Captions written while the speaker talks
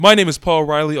My name is Paul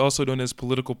Riley, also known as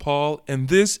Political Paul, and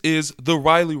this is The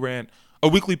Riley Rant, a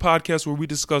weekly podcast where we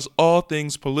discuss all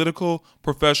things political,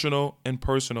 professional, and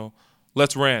personal.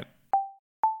 Let's rant.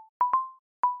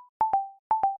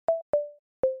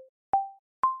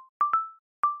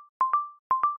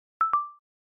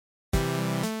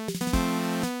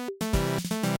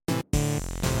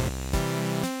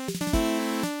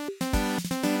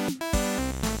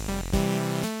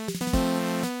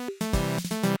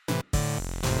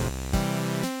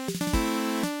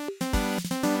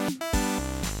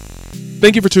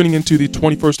 Thank you for tuning into the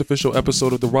 21st official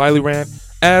episode of The Riley Rant.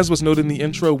 As was noted in the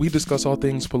intro, we discuss all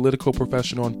things political,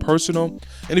 professional, and personal.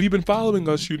 And if you've been following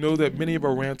us, you know that many of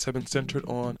our rants have been centered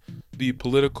on the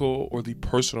political or the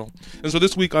personal. And so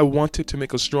this week, I wanted to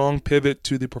make a strong pivot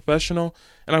to the professional.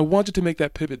 And I wanted to make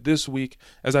that pivot this week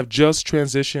as I've just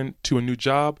transitioned to a new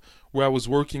job where I was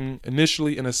working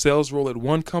initially in a sales role at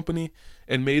one company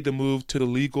and made the move to the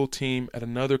legal team at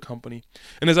another company.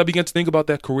 And as I began to think about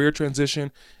that career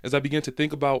transition, as I began to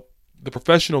think about the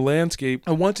professional landscape,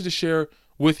 I wanted to share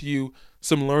with you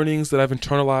some learnings that I've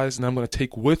internalized and I'm going to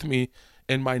take with me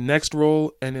in my next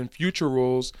role and in future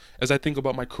roles as I think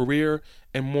about my career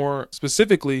and more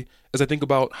specifically as I think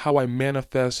about how I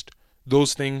manifest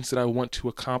those things that I want to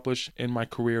accomplish in my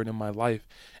career and in my life.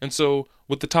 And so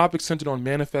with the topic centered on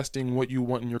manifesting what you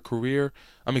want in your career,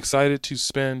 I'm excited to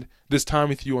spend this time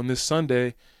with you on this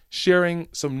Sunday sharing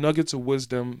some nuggets of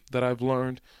wisdom that I've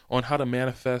learned on how to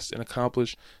manifest and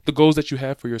accomplish the goals that you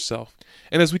have for yourself.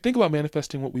 And as we think about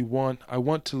manifesting what we want, I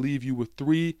want to leave you with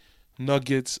three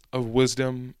nuggets of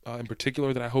wisdom in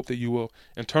particular that I hope that you will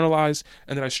internalize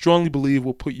and that I strongly believe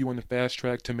will put you on the fast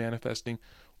track to manifesting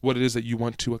what it is that you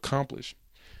want to accomplish.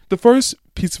 The first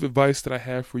piece of advice that I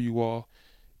have for you all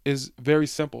is very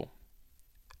simple.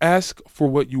 Ask for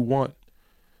what you want.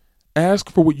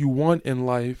 Ask for what you want in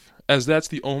life, as that's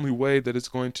the only way that it's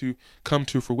going to come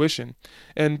to fruition.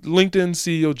 And LinkedIn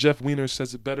CEO Jeff Weiner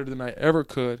says it better than I ever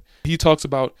could. He talks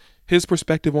about his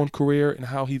perspective on career and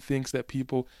how he thinks that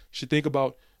people should think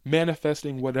about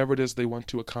manifesting whatever it is they want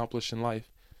to accomplish in life.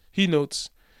 He notes,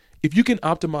 if you can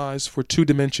optimize for two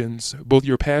dimensions, both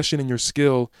your passion and your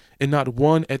skill, and not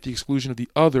one at the exclusion of the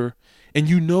other, and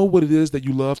you know what it is that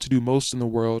you love to do most in the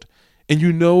world, and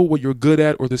you know what you're good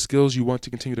at or the skills you want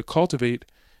to continue to cultivate,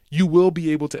 you will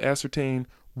be able to ascertain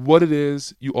what it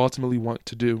is you ultimately want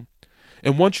to do.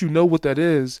 And once you know what that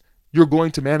is, you're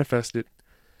going to manifest it.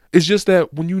 It's just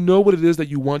that when you know what it is that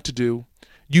you want to do,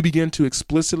 you begin to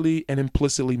explicitly and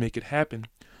implicitly make it happen.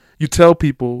 You tell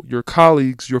people, your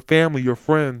colleagues, your family, your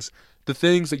friends, the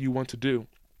things that you want to do.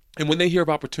 And when they hear of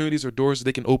opportunities or doors that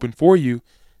they can open for you,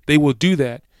 they will do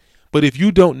that. But if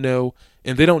you don't know,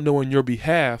 and they don't know on your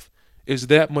behalf, it's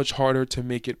that much harder to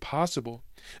make it possible.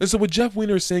 And so what Jeff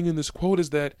Weiner is saying in this quote is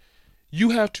that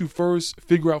you have to first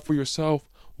figure out for yourself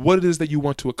what it is that you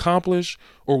want to accomplish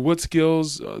or what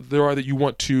skills there are that you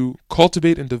want to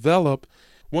cultivate and develop.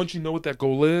 Once you know what that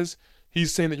goal is,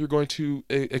 he's saying that you're going to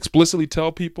explicitly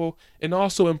tell people and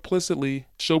also implicitly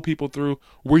show people through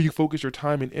where you focus your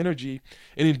time and energy.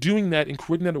 And in doing that and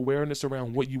creating that awareness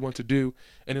around what you want to do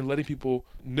and in letting people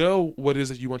know what it is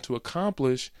that you want to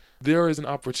accomplish, there is an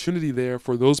opportunity there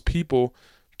for those people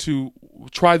to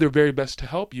try their very best to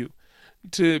help you,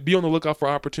 to be on the lookout for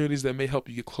opportunities that may help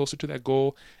you get closer to that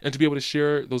goal and to be able to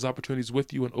share those opportunities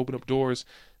with you and open up doors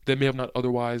that may have not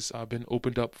otherwise been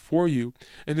opened up for you.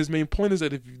 And his main point is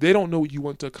that if they don't know what you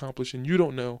want to accomplish and you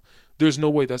don't know, there's no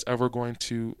way that's ever going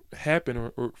to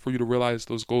happen or for you to realize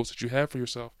those goals that you have for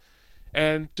yourself.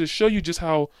 And to show you just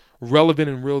how relevant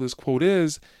and real this quote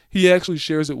is, he actually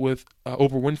shares it with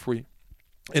Oprah Winfrey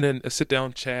in a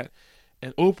sit-down chat.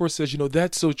 And Oprah says,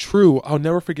 that's so true. I'll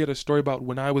never forget a story about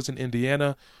when I was in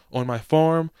Indiana on my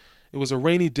farm. It was a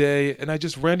rainy day, and I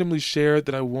just randomly shared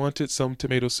that I wanted some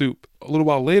tomato soup. A little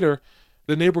while later,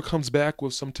 the neighbor comes back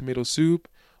with some tomato soup.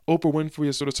 Oprah Winfrey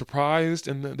is sort of surprised,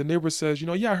 and the neighbor says,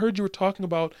 yeah, I heard you were talking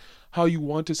about how you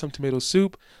wanted some tomato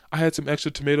soup. I had some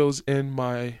extra tomatoes in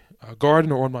my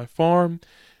garden or on my farm,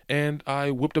 and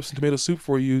I whipped up some tomato soup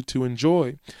for you to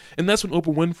enjoy. And that's when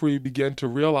Oprah Winfrey began to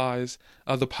realize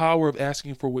the power of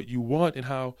asking for what you want and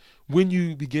how when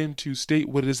you begin to state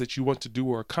what it is that you want to do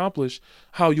or accomplish,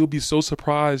 how you'll be so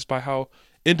surprised by how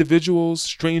individuals,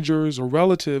 strangers, or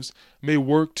relatives may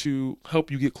work to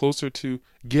help you get closer to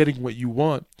getting what you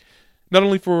want. not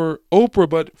only for Oprah,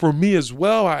 but for me as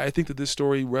well. I think that this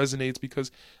story resonates because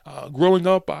growing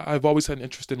up, I've always had an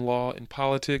interest in law and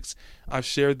politics. I've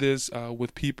shared this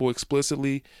with people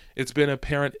explicitly. It's been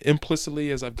apparent implicitly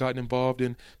as I've gotten involved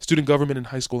in student government in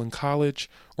high school and college,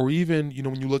 or even,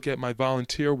 when you look at my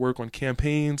volunteer work on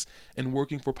campaigns and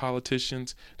working for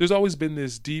politicians, there's always been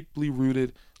this deeply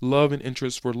rooted love and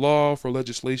interest for law, for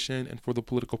legislation, and for the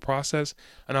political process.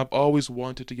 And I've always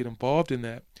wanted to get involved in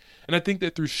that. And I think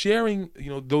that through sharing,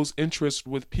 those interests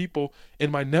with people in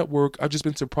my network, I've just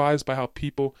been surprised by how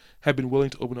people have been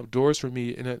willing to open up doors for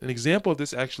me. And an example of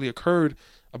this actually occurred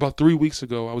about 3 weeks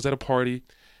ago. I was at a party,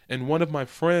 and one of my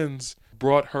friends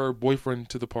brought her boyfriend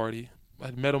to the party.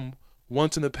 I'd met him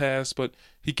once in the past, but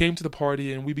he came to the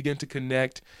party and we began to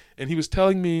connect. And he was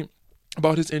telling me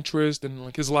about his interest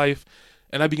and his life.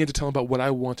 And I began to tell him about what I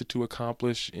wanted to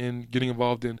accomplish in getting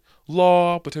involved in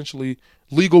law, potentially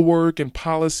legal work and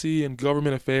policy and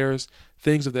government affairs,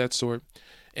 things of that sort.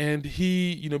 And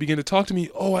he, began to talk to me.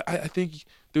 Oh, I think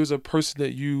there's a person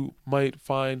that you might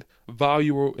find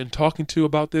value in talking to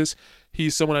about this.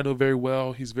 He's someone I know very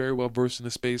well. He's very well versed in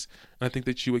the space. And I think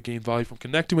that you would gain value from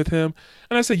connecting with him.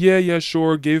 And I said, yeah,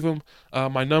 sure. Gave him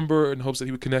my number in hopes that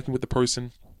he would connect me with the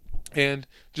person. And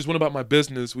just went about my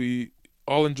business. We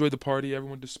all enjoyed the party.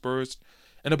 Everyone dispersed.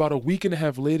 And about a week and a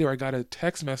half later, I got a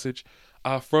text message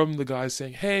from the guy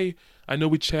saying, hey, I know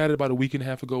we chatted about a week and a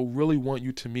half ago. Really want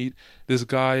you to meet this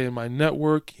guy in my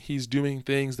network. He's doing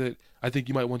things that I think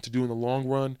you might want to do in the long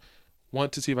run.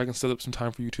 Want to see if I can set up some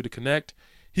time for you two to connect.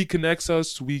 He connects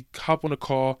us. We hop on a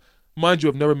call. Mind you,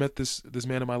 I've never met this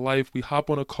man in my life. We hop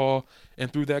on a call,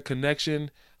 and through that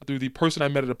connection, through the person I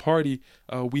met at a party,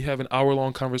 we have an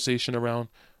hour-long conversation around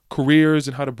careers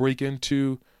and how to break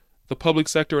into the public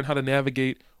sector and how to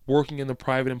navigate working in the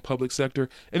private and public sector.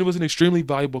 And it was an extremely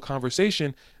valuable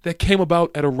conversation that came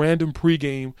about at a random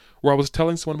pregame where I was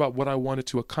telling someone about what I wanted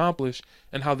to accomplish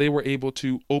and how they were able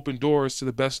to open doors to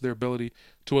the best of their ability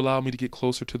to allow me to get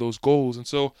closer to those goals. And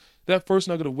so that first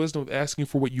nugget of wisdom of asking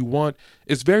for what you want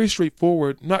is very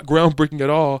straightforward, not groundbreaking at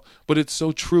all, but it's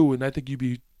so true. And I think you'd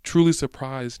be truly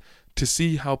surprised to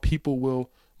see how people will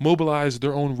mobilize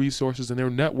their own resources and their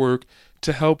network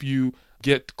to help you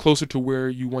get closer to where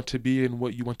you want to be and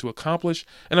what you want to accomplish.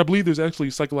 And I believe there's actually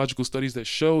psychological studies that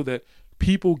show that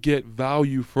people get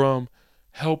value from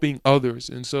helping others.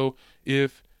 And so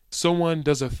if someone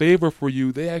does a favor for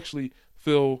you, they actually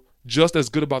feel just as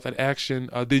good about that action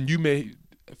than you may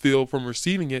feel from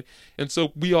receiving it. And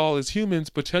so we all as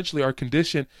humans potentially are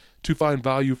conditioned to find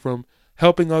value from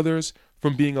helping others,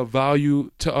 from being of value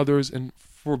to others, and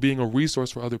for being a resource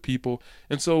for other people.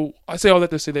 And so I say all that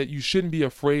to say that you shouldn't be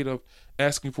afraid of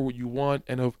asking for what you want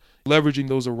and of leveraging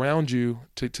those around you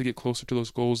to get closer to those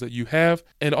goals that you have.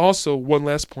 And also, one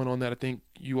last point on that I think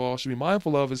you all should be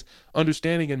mindful of is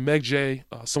understanding, and Meg Jay,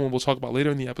 someone we'll talk about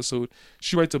later in the episode,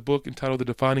 she writes a book entitled The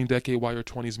Defining Decade, Why Your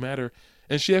 20s Matter.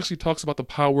 And she actually talks about the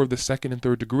power of the second and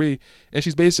third degree. And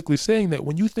she's basically saying that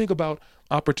when you think about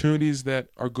opportunities that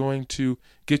are going to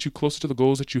get you closer to the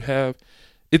goals that you have,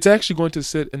 it's actually going to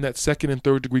sit in that second and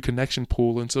third degree connection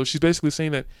pool. And so she's basically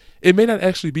saying that it may not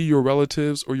actually be your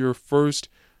relatives or your first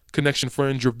connection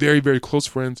friends, your very, very close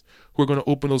friends who are going to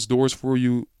open those doors for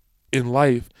you in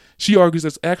life. She argues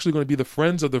that's actually going to be the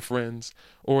friends of the friends,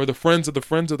 or the friends of the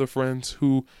friends of the friends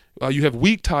who you have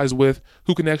weak ties with,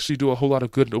 who can actually do a whole lot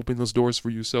of good and open those doors for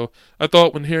you. So I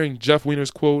thought when hearing Jeff Weiner's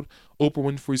quote, Oprah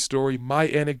Winfrey's story, my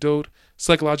anecdote,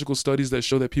 psychological studies that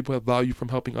show that people have value from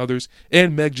helping others,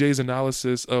 and Meg Jay's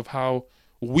analysis of how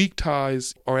weak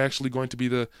ties are actually going to be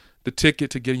the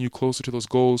ticket to getting you closer to those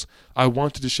goals, I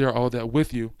wanted to share all of that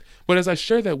with you. But as I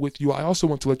share that with you, I also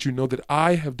want to let you know that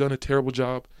I have done a terrible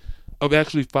job of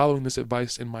actually following this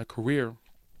advice in my career.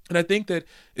 And I think that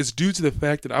it's due to the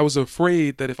fact that I was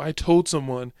afraid that if I told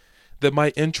someone that my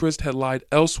interest had lied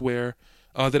elsewhere,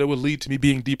 that it would lead to me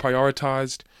being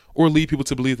deprioritized or lead people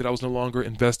to believe that I was no longer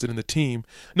invested in the team.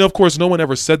 Now, of course, no one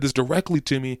ever said this directly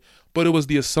to me, but it was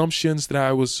the assumptions that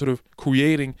I was sort of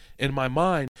creating in my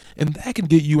mind. And that can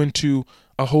get you into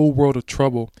a whole world of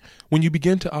trouble. When you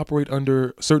begin to operate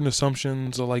under certain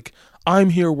assumptions like, I'm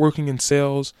here working in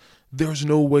sales, there's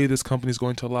no way this company is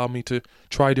going to allow me to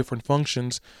try different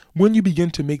functions. When you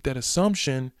begin to make that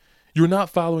assumption, you're not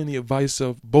following the advice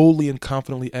of boldly and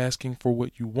confidently asking for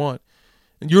what you want.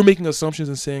 And you're making assumptions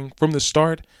and saying, from the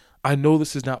start, I know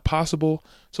this is not possible,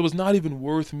 so it's not even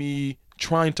worth me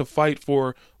trying to fight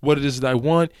for what it is that I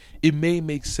want. It may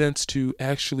make sense to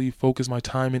actually focus my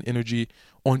time and energy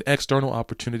on external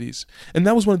opportunities. And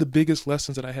that was one of the biggest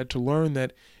lessons that I had to learn,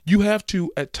 that you have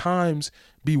to at times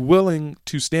be willing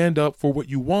to stand up for what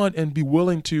you want and be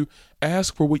willing to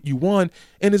ask for what you want.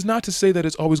 And it's not to say that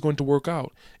it's always going to work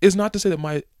out. It's not to say that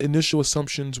my initial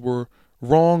assumptions were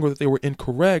wrong or that they were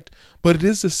incorrect, but it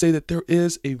is to say that there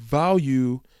is a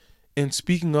value in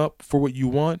speaking up for what you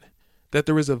want, that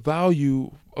there is a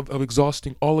value of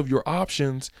exhausting all of your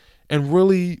options and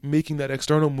really making that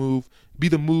external move be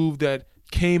the move that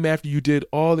came after you did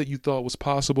all that you thought was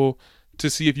possible to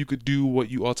see if you could do what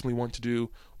you ultimately want to do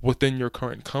within your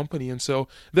current company. And so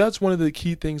that's one of the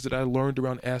key things that I learned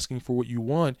around asking for what you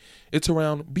want. It's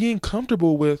around being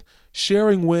comfortable with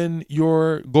sharing when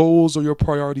your goals or your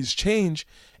priorities change,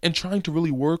 and trying to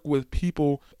really work with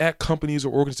people at companies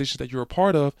or organizations that you're a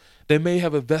part of that may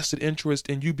have a vested interest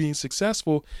in you being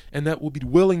successful and that will be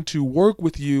willing to work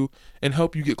with you and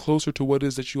help you get closer to what it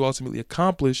is that you ultimately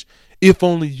accomplish, if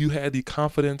only you had the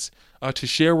confidence to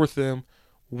share with them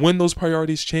when those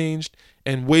priorities changed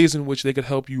and ways in which they could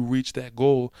help you reach that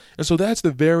goal. And so that's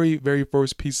the very, very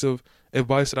first piece of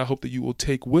advice that I hope that you will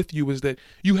take with you, is that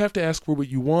you have to ask for what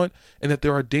you want, and that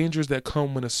there are dangers that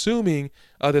come when assuming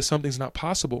that something's not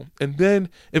possible. And then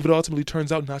if it ultimately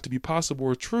turns out not to be possible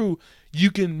or true, you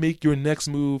can make your next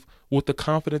move with the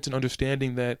confidence and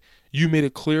understanding that you made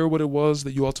it clear what it was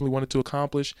that you ultimately wanted to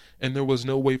accomplish, and there was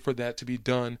no way for that to be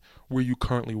done where you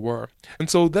currently were. And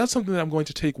so that's something that I'm going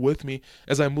to take with me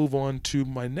as I move on to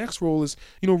my next role, is,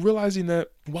 realizing that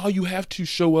while you have to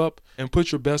show up and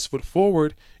put your best foot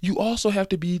forward, you also have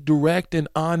to be direct and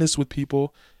honest with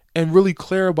people and really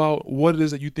clear about what it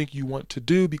is that you think you want to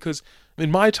do. Because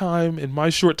in my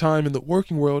short time in the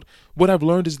working world, what I've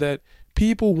learned is that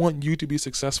people want you to be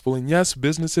successful. And yes,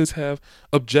 businesses have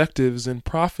objectives and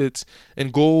profits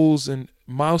and goals and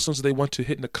milestones that they want to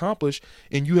hit and accomplish,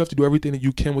 and you have to do everything that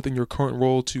you can within your current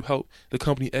role to help the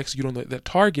company execute on that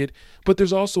target. But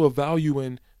there's also a value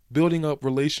in building up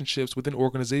relationships within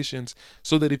organizations,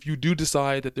 so that if you do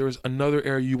decide that there is another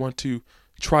area you want to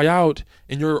try out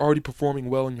and you're already performing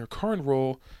well in your current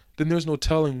role, then there's no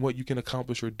telling what you can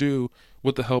accomplish or do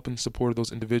with the help and support of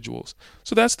those individuals.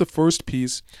 So that's the first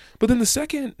piece. But then the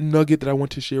second nugget that I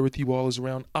want to share with you all is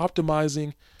around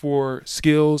optimizing for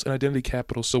skills and identity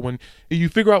capital. So when you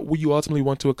figure out what you ultimately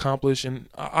want to accomplish, and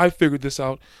I figured this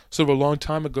out sort of a long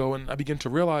time ago, and I began to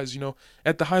realize,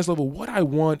 at the highest level, what I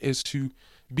want is to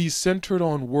be centered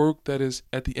on work that is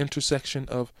at the intersection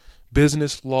of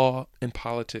business, law, and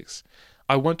politics.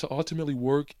 I want to ultimately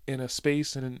work in a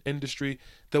space and an industry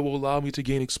that will allow me to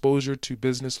gain exposure to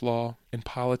business, law, and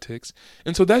politics.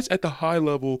 And so that's at the high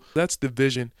level, that's the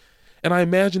vision. And I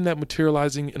imagine that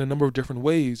materializing in a number of different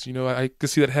ways. I could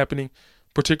see that happening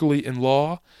particularly in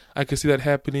law. I could see that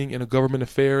happening in a government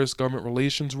affairs, government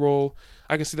relations role.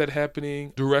 I can see that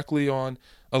happening directly on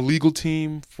a legal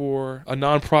team for a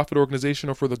nonprofit organization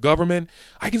or for the government.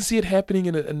 I can see it happening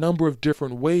in a number of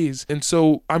different ways. And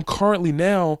so I'm currently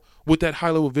now, with that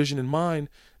high-level vision in mind,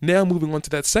 now moving on to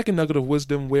that second nugget of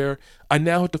wisdom, where I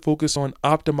now have to focus on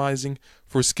optimizing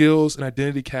for skills and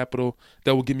identity capital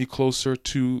that will get me closer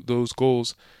to those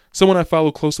goals. Someone I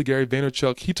follow closely, Gary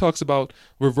Vaynerchuk, he talks about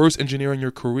reverse engineering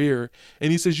your career.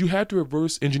 And he says you have to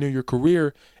reverse engineer your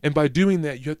career. And by doing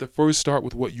that, you have to first start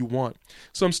with what you want.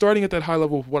 So I'm starting at that high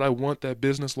level of what I want, that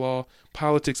business, law,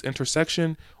 politics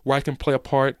intersection, where I can play a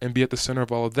part and be at the center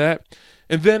of all of that.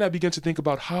 And then I begin to think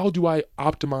about, how do I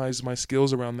optimize my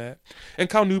skills around that? And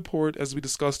Cal Newport, as we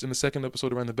discussed in the second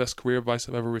episode around the best career advice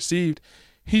I've ever received,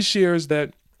 he shares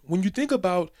that when you think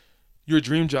about your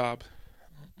dream job,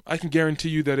 I can guarantee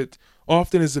you that it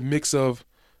often is a mix of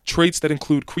traits that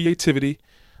include creativity,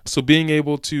 so being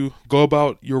able to go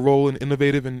about your role in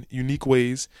innovative and unique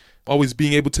ways, always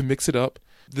being able to mix it up.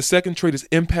 The second trait is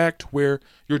impact, where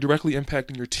you're directly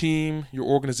impacting your team, your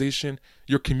organization,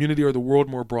 your community, or the world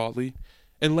more broadly.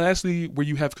 And lastly, where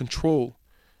you have control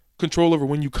over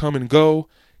when you come and go,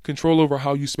 control over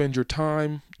how you spend your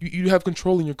time. You have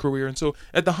control in your career. And so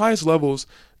at the highest levels,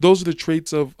 those are the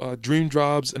traits of dream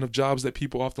jobs and of jobs that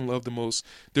people often love the most.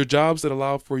 They're jobs that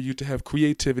allow for you to have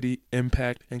creativity,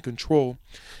 impact, and control.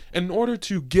 And in order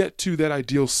to get to that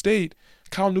ideal state,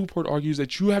 Cal Newport argues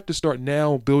that you have to start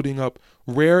now building up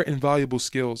rare and valuable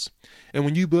skills. And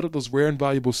when you build up those rare and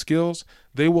valuable skills,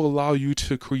 they will allow you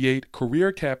to create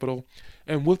career capital.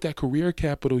 And with that career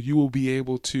capital, you will be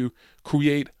able to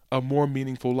create a more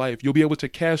meaningful life. You'll be able to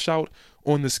cash out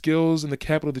on the skills and the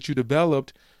capital that you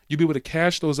developed. You'll be able to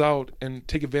cash those out and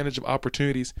take advantage of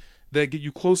opportunities that get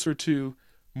you closer to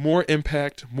more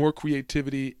impact, more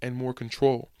creativity, and more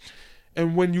control.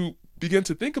 And when you begin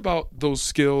to think about those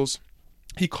skills,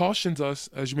 he cautions us,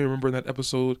 as you may remember in that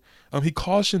episode, he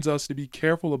cautions us to be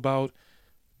careful about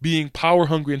being power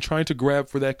hungry and trying to grab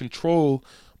for that control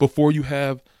before you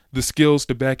have the skills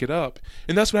to back it up.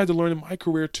 And that's what I had to learn in my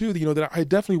career too, that I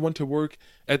definitely want to work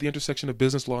at the intersection of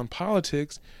business, law, and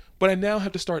politics, but I now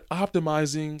have to start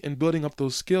optimizing and building up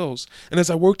those skills. And as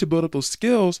I work to build up those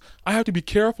skills, I have to be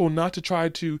careful not to try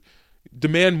to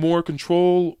demand more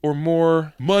control or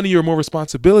more money or more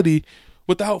responsibility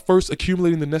without first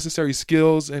accumulating the necessary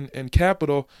skills and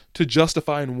capital to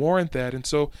justify and warrant that. And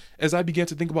so as I began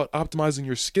to think about optimizing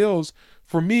your skills,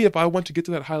 for me, if I want to get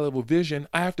to that high level vision,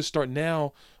 I have to start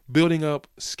now building up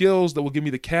skills that will give me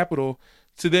the capital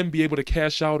to then be able to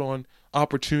cash out on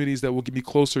opportunities that will get me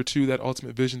closer to that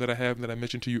ultimate vision that I have and that I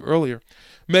mentioned to you earlier.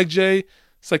 Meg Jay,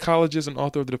 psychologist and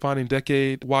author of The Defining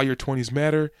Decade, Why Your 20s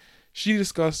Matter, she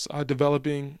discussed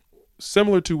developing,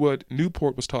 similar to what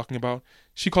Newport was talking about,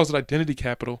 she calls it identity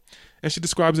capital, and she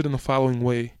describes it in the following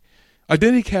way.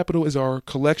 Identity capital is our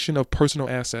collection of personal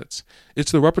assets.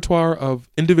 It's the repertoire of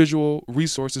individual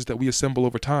resources that we assemble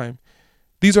over time.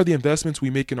 These are the investments we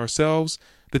make in ourselves,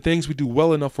 the things we do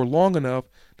well enough for long enough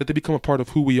that they become a part of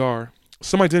who we are.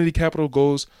 Some identity capital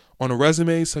goes on a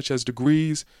resume, such as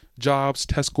degrees, jobs,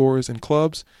 test scores, and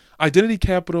clubs. Identity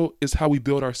capital is how we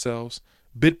build ourselves,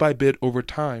 bit by bit over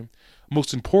time.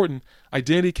 Most important,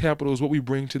 identity capital is what we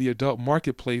bring to the adult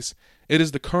marketplace. It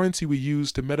is the currency we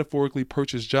use to metaphorically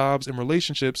purchase jobs and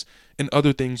relationships and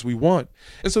other things we want.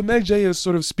 And so Meg Jay is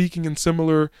sort of speaking in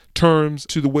similar terms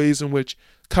to the ways in which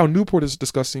Cal Newport is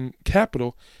discussing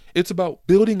capital. It's about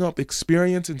building up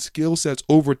experience and skill sets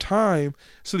over time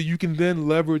so that you can then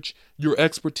leverage your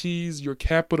expertise, your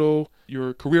capital,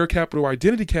 your career capital,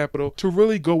 identity capital to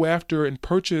really go after and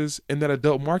purchase in that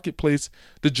adult marketplace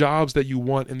the jobs that you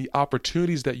want and the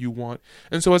opportunities that you want.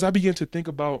 And so as I began to think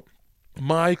about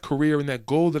my career and that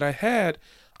goal that I had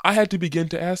to begin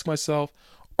to ask myself,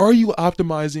 are you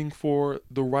optimizing for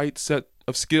the right set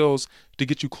of skills to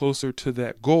get you closer to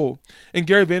that goal? And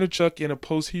Gary Vaynerchuk, in a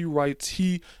post he writes,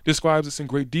 he describes this in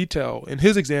great detail. In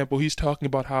his example, he's talking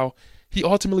about how he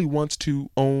ultimately wants to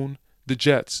own the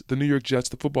Jets, the New York Jets,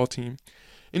 the football team.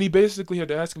 And he basically had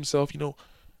to ask himself,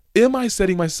 am I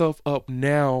setting myself up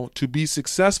now to be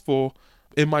successful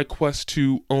in my quest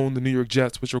to own the New York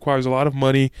Jets, which requires a lot of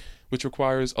money, which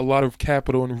requires a lot of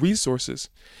capital and resources?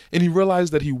 And he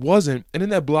realized that he wasn't. And in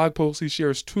that blog post, he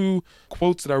shares two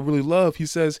quotes that I really love. He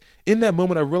says, in that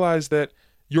moment, I realized that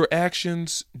your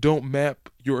actions don't map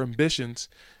your ambitions.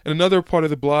 And another part of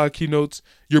the blog, he notes,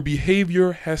 your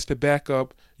behavior has to back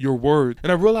up your word.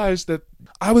 And I realized that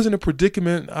I was in a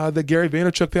predicament that Gary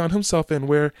Vaynerchuk found himself in,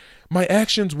 where my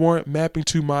actions weren't mapping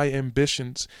to my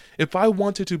ambitions. If I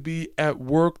wanted to be at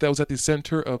work that was at the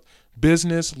center of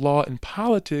business, law, and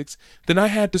politics, then I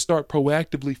had to start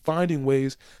proactively finding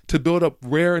ways to build up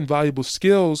rare and valuable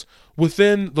skills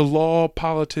within the law,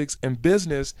 politics, and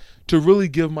business to really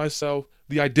give myself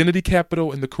the identity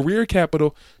capital and the career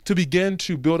capital to begin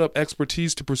to build up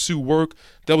expertise to pursue work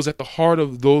that was at the heart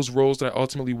of those roles that I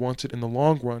ultimately wanted in the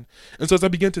long run. And so as I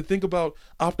began to think about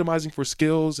optimizing for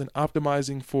skills and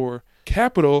optimizing for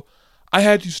capital, I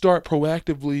had to start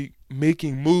proactively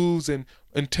making moves and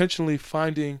intentionally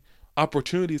finding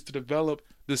opportunities to develop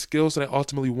the skills that I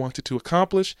ultimately wanted to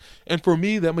accomplish. And for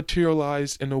me, that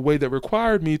materialized in a way that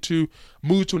required me to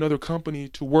move to another company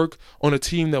to work on a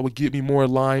team that would get me more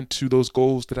aligned to those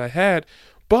goals that I had.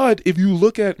 But if you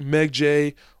look at Meg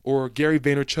Jay or Gary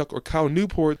Vaynerchuk or Cal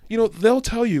Newport, they'll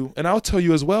tell you, and I'll tell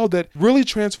you as well, that really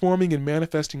transforming and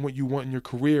manifesting what you want in your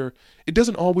career, it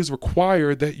doesn't always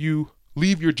require that you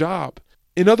leave your job.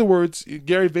 In other words,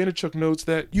 Gary Vaynerchuk notes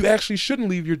that you actually shouldn't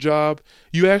leave your job.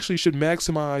 You actually should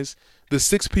maximize the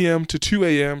 6 p.m. to 2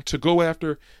 a.m. to go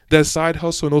after that side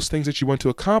hustle and those things that you want to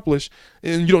accomplish.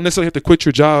 And you don't necessarily have to quit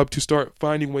your job to start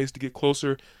finding ways to get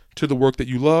closer to the work that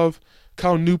you love.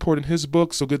 Cal Newport, in his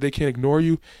book, So Good They Can't Ignore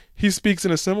You, he speaks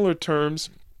in a similar terms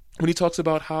when he talks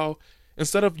about how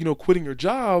instead of, quitting your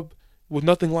job with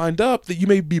nothing lined up, that you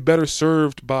may be better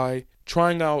served by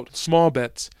trying out small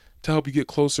bets to help you get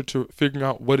closer to figuring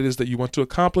out what it is that you want to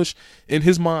accomplish. In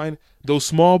his mind, those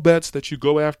small bets that you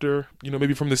go after,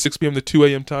 maybe from the 6 p.m. to 2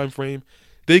 a.m. time frame,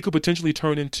 they could potentially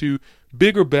turn into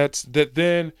bigger bets that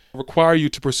then require you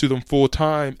to pursue them full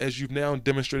time, as you've now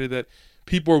demonstrated that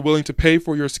people are willing to pay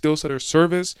for your skill set or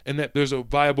service, and that there's a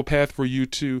viable path for you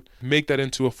to make that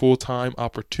into a full-time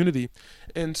opportunity.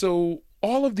 And so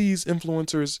all of these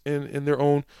influencers in their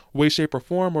own way, shape, or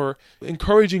form are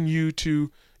encouraging you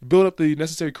to build up the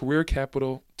necessary career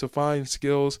capital to find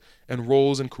skills and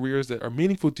roles and careers that are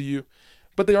meaningful to you.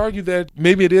 But they argue that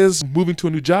maybe it is moving to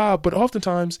a new job, but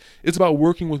oftentimes it's about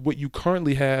working with what you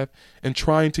currently have and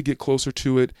trying to get closer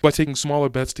to it by taking smaller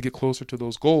bets to get closer to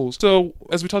those goals. So,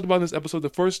 as we talked about in this episode, the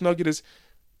first nugget is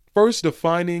first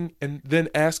defining and then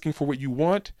asking for what you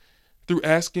want. Through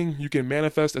asking, you can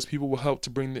manifest, as people will help to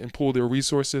bring and pull their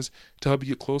resources to help you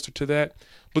get closer to that.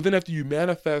 But then after you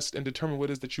manifest and determine what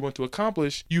it is that you want to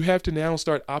accomplish, you have to now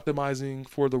start optimizing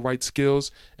for the right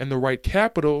skills and the right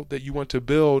capital that you want to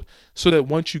build, so that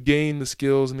once you gain the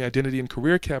skills and the identity and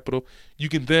career capital, you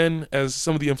can then, as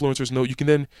some of the influencers note, you can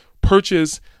then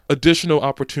purchase additional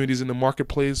opportunities in the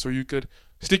marketplace, or you could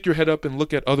stick your head up and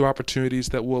look at other opportunities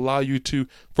that will allow you to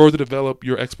further develop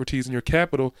your expertise and your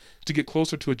capital to get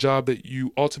closer to a job that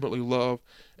you ultimately love,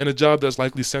 and a job that's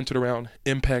likely centered around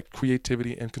impact,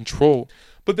 creativity, and control.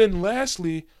 But then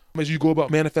lastly, as you go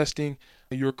about manifesting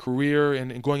your career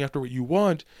and going after what you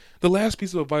want, the last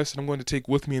piece of advice that I'm going to take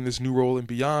with me in this new role and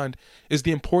beyond is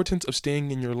the importance of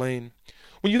staying in your lane.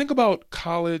 When you think about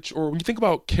college, or when you think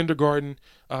about kindergarten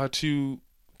to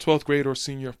 12th grade or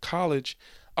senior of college,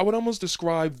 I would almost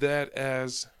describe that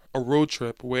as a road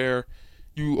trip where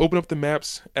you open up the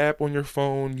Maps app on your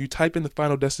phone, you type in the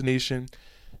final destination.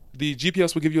 The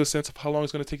GPS will give you a sense of how long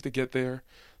it's going to take to get there.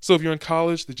 So if you're in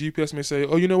college, the GPS may say,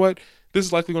 oh, you know what? This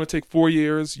is likely going to take 4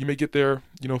 years. You may get there,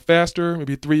 faster,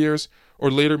 maybe 3 years, or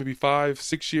later, maybe 5,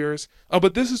 6 years.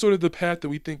 But this is sort of the path that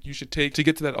we think you should take to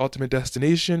get to that ultimate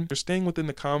destination. You're staying within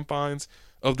the confines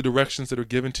of the directions that are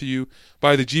given to you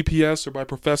by the GPS or by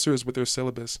professors with their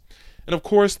syllabus. And of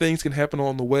course, things can happen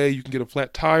along the way. You can get a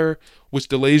flat tire, which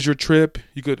delays your trip.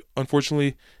 You could,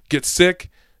 unfortunately, get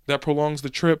sick. That prolongs the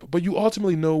trip. But you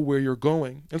ultimately know where you're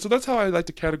going. And so that's how I like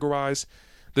to categorize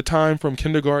the time from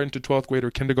kindergarten to 12th grade,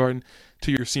 or kindergarten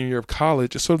to your senior year of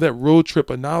college. It's sort of that road trip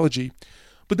analogy.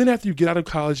 But then after you get out of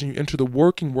college and you enter the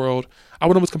working world, I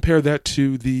would almost compare that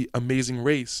to the Amazing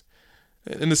Race.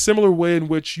 In a similar way in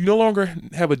which you no longer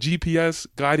have a GPS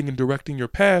guiding and directing your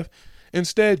path.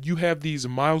 Instead, you have these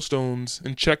milestones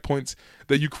and checkpoints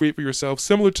that you create for yourself,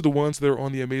 similar to the ones that are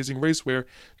on the Amazing Race, where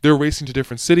they're racing to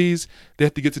different cities, they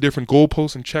have to get to different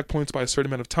goalposts and checkpoints by a certain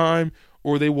amount of time,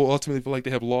 or they will ultimately feel like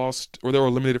they have lost or they're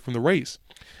eliminated from the race.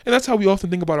 And that's how we often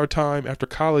think about our time after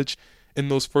college in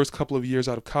those first couple of years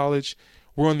out of college.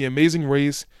 We're on the Amazing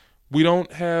Race. We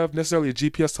don't have necessarily a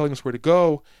GPS telling us where to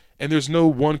go, and there's no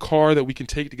one car that we can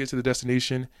take to get to the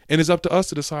destination. And it's up to us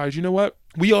to decide, you know what?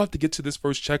 We all have to get to this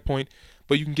first checkpoint,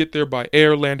 but you can get there by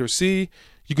air, land, or sea.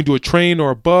 You can do a train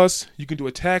or a bus. You can do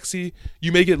a taxi.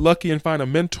 You may get lucky and find a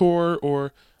mentor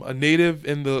or a native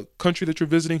in the country that you're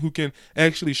visiting who can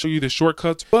actually show you the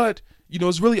shortcuts. But,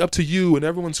 it's really up to you, and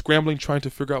everyone's scrambling trying to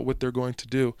figure out what they're going to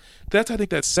do. That's, I think,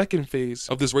 that second phase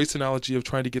of this race analogy of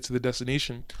trying to get to the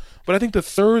destination. But I think the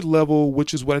third level,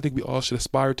 which is what I think we all should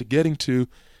aspire to getting to,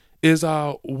 is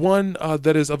one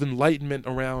that is of enlightenment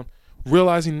around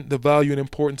realizing the value and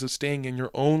importance of staying in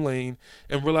your own lane,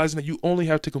 and realizing that you only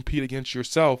have to compete against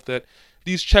yourself, that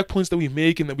these checkpoints that we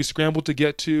make and that we scramble to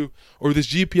get to, or this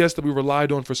GPS that we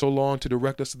relied on for so long to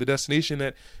direct us to the destination,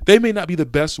 that they may not be the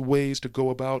best ways to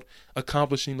go about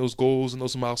accomplishing those goals and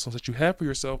those milestones that you have for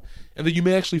yourself, and that you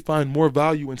may actually find more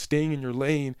value in staying in your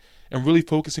lane and really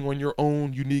focusing on your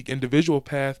own unique individual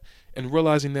path, and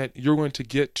realizing that you're going to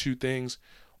get to things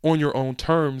on your own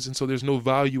terms, and so there's no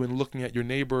value in looking at your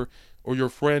neighbor or your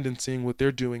friend and seeing what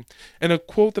they're doing. And a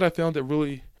quote that I found that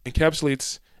really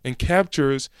encapsulates and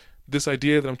captures this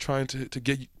idea that I'm trying to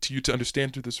get to you to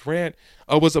understand through this rant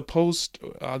was a post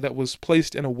that was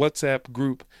placed in a WhatsApp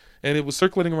group, and it was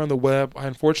circulating around the web. I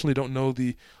unfortunately don't know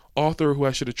the author who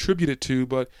I should attribute it to,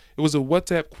 but it was a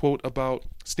WhatsApp quote about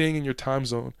staying in your time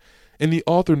zone. And the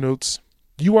author notes,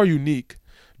 "You are unique.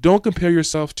 Don't compare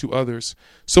yourself to others.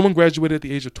 Someone graduated at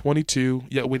the age of 22,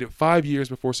 yet waited 5 years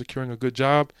before securing a good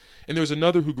job. And there's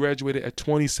another who graduated at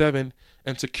 27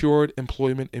 and secured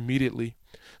employment immediately.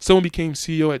 Someone became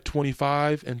CEO at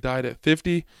 25 and died at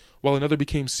 50, while another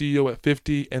became CEO at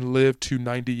 50 and lived to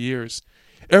 90 years.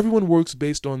 Everyone works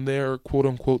based on their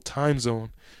quote-unquote time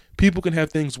zone. People can have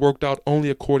things worked out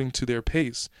only according to their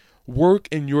pace. Work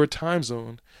in your time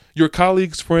zone. Your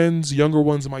colleagues, friends, younger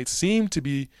ones might seem to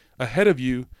be ahead of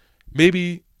you.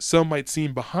 Maybe some might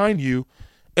seem behind you.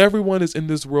 Everyone is in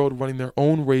this world running their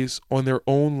own race on their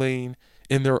own lane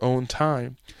in their own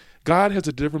time. God has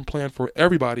a different plan for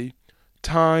everybody.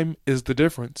 Time is the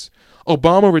difference.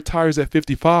 Obama retires at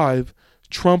 55.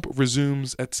 Trump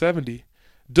resumes at 70.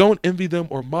 Don't envy them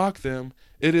or mock them.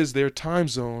 It is their time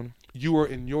zone. You are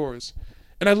in yours."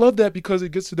 And I love that because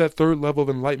it gets to that third level of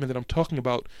enlightenment that I'm talking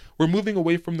about. We're moving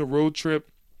away from the road trip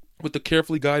with the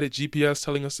carefully guided GPS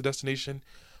telling us the destination.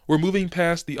 We're moving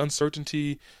past the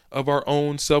uncertainty of our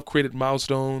own self-created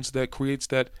milestones that creates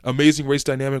that amazing race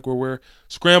dynamic where we're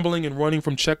scrambling and running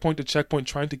from checkpoint to checkpoint,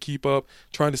 trying to keep up,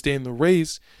 trying to stay in the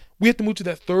race. We have to move to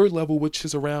that third level, which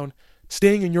is around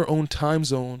staying in your own time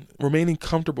zone, remaining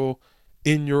comfortable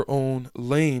in your own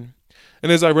lane.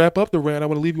 And as I wrap up the rant, I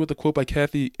want to leave you with a quote by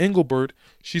Kathy Engelbert.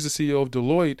 She's the CEO of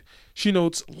Deloitte. She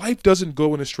notes, life doesn't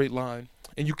go in a straight line,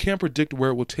 and you can't predict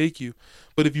where it will take you.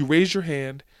 But if you raise your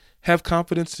hand, have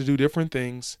confidence to do different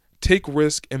things, take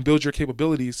risk, and build your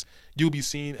capabilities, you'll be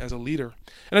seen as a leader.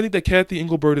 And I think that Kathy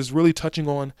Engelbert is really touching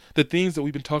on the things that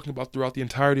we've been talking about throughout the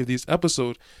entirety of this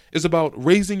episode. Is about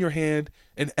raising your hand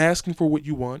and asking for what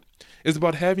you want. It's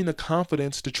about having the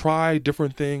confidence to try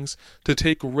different things, to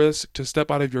take risk, to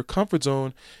step out of your comfort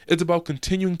zone. It's about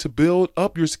continuing to build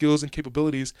up your skills and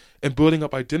capabilities and building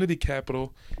up identity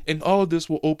capital. And all of this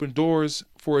will open doors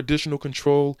for additional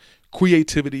control,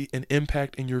 creativity, and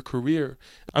impact in your career.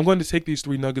 I'm going to take these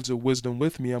 3 nuggets of wisdom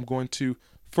with me. I'm going to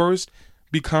first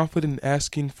be confident in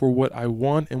asking for what I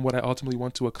want and what I ultimately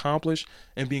want to accomplish,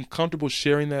 and being comfortable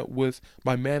sharing that with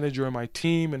my manager and my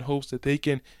team in hopes that they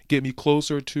can get me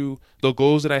closer to the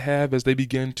goals that I have as they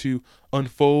begin to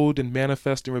unfold and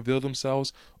manifest and reveal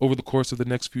themselves over the course of the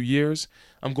next few years.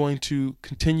 I'm going to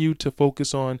continue to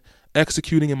focus on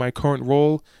executing in my current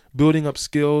role, building up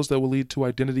skills that will lead to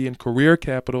identity and career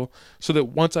capital, so that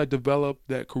once I develop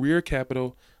that career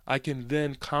capital, I can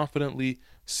then confidently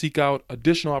seek out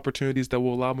additional opportunities that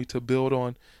will allow me to build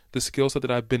on the skill set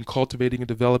that I've been cultivating and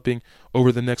developing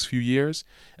over the next few years.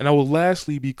 And I will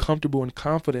lastly be comfortable and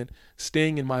confident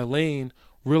staying in my lane,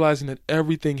 realizing that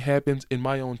everything happens in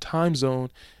my own time zone,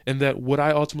 and that what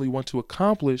I ultimately want to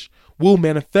accomplish will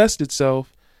manifest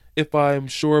itself if I'm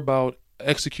sure about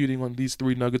executing on these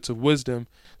 3 nuggets of wisdom,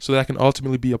 so that I can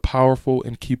ultimately be a powerful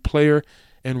and key player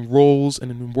in roles and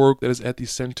in work that is at the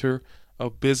center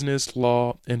of business,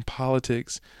 law, and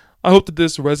politics. I hope that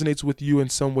this resonates with you in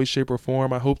some way, shape, or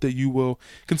form. I hope that you will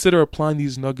consider applying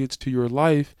these nuggets to your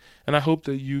life, and I hope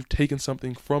that you've taken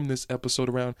something from this episode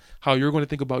around how you're going to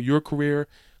think about your career,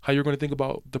 how you're going to think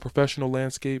about the professional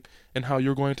landscape, and how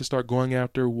you're going to start going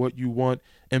after what you want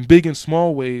in big and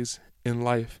small ways in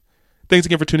life. Thanks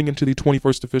again for tuning into the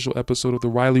 21st official episode of the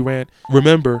Riley Rant.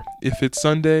 Remember, if it's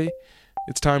Sunday,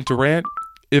 it's time to rant.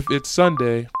 If it's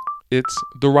Sunday, it's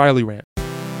the Riley Rant.